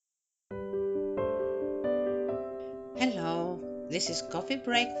Hello, this is Coffee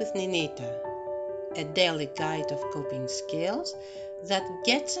Break with Ninita, a daily guide of coping skills that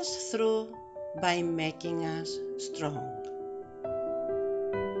gets us through by making us strong.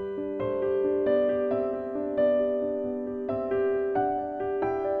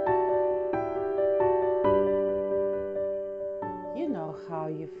 You know how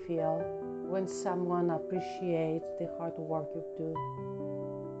you feel when someone appreciates the hard work you do.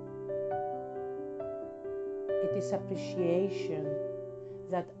 It is appreciation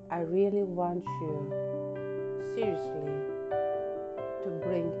that I really want you, seriously, to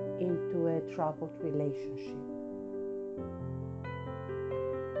bring into a troubled relationship.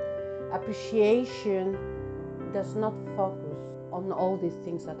 Appreciation does not focus on all these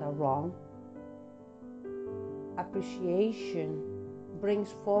things that are wrong. Appreciation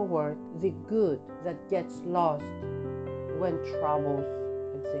brings forward the good that gets lost when troubles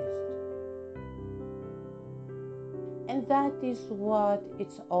exist. And that is what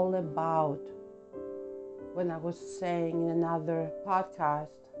it's all about. When I was saying in another podcast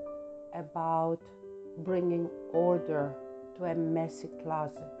about bringing order to a messy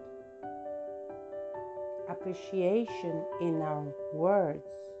closet. Appreciation in our words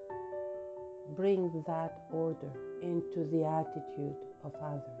bring that order into the attitude of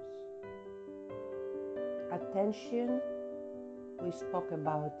others. Attention, we spoke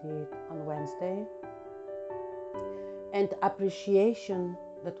about it on Wednesday. And appreciation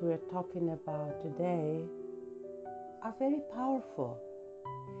that we're talking about today are very powerful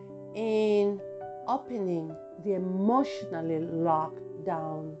in opening the emotionally locked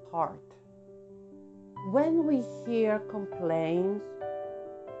down heart. When we hear complaints,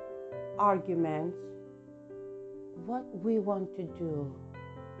 arguments, what we want to do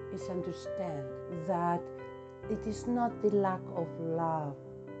is understand that it is not the lack of love,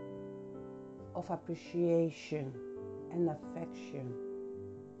 of appreciation and affection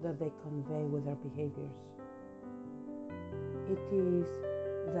that they convey with their behaviors. It is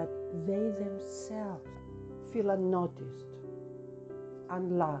that they themselves feel unnoticed,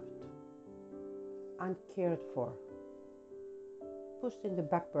 unloved, uncared for, pushed in the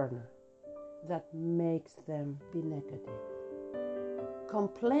back burner, that makes them be negative.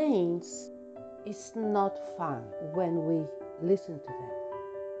 Complaints is not fun when we listen to them.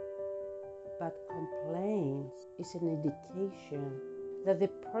 But complaints is an indication that the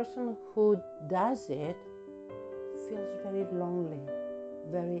person who does it feels very lonely,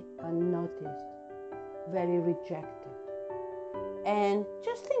 very unnoticed, very rejected. And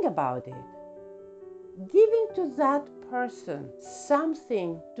just think about it. Giving to that person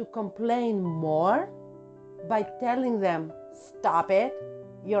something to complain more by telling them, stop it,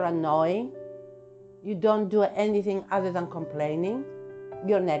 you're annoying, you don't do anything other than complaining,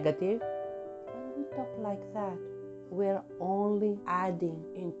 you're negative. When we talk like that, we're only adding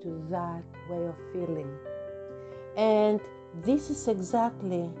into that way of feeling. And this is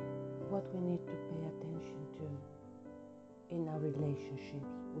exactly what we need to pay attention to in our relationships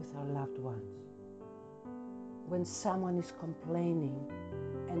with our loved ones. When someone is complaining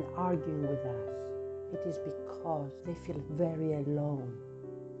and arguing with us, it is because they feel very alone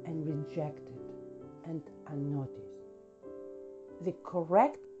and rejected and unnoticed. The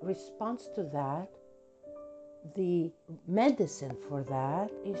correct response to that, the medicine for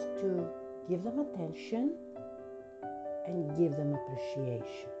that, is to give them attention and give them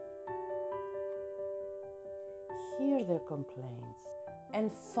appreciation. Hear their complaints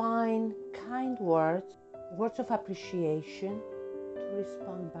and find kind words, words of appreciation to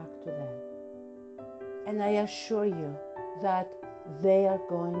respond back to them. And I assure you that they are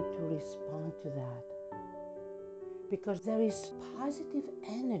going to respond to that. Because there is positive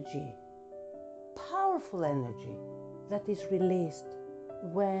energy, powerful energy that is released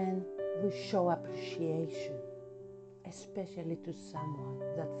when we show appreciation, especially to someone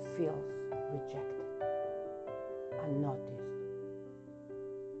that feels rejected, unnoticed,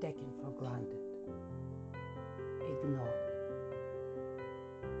 taken for granted, ignored.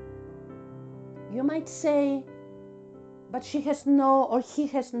 You might say, but she has no or he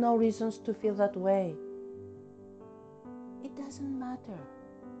has no reasons to feel that way. It doesn't matter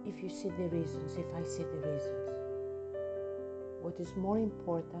if you see the reasons, if I see the reasons. What is more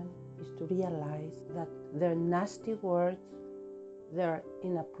important is to realize that their nasty words, their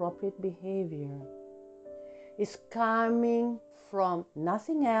inappropriate behavior is coming from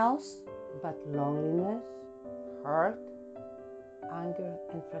nothing else but loneliness, hurt, anger,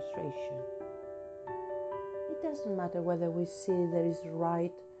 and frustration. It doesn't matter whether we see there is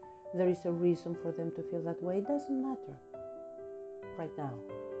a reason for them to feel that way. It doesn't matter right now.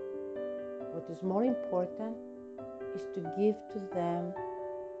 What is more important is to give to them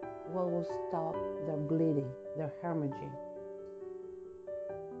what will stop their bleeding, their hemorrhaging.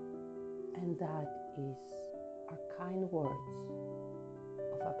 And that is our kind words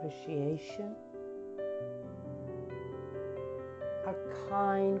of appreciation, our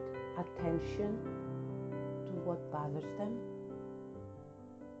kind attention to what bothers them,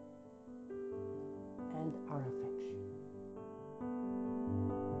 and our affection.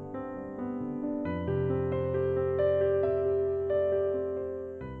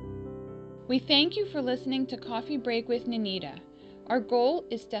 We thank you for listening to Coffee Break with Ninita. Our goal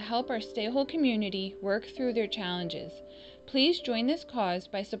is to help our Stay Whole community work through their challenges. Please join this cause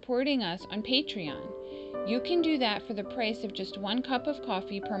by supporting us on Patreon. You can do that for the price of just 1 cup of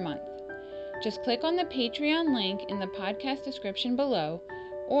coffee per month. Just click on the Patreon link in the podcast description below,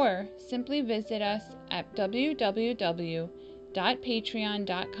 or simply visit us at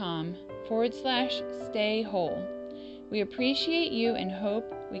www.patreon.com/stayWhole. We appreciate you and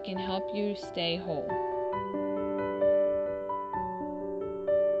hope we can help you stay whole.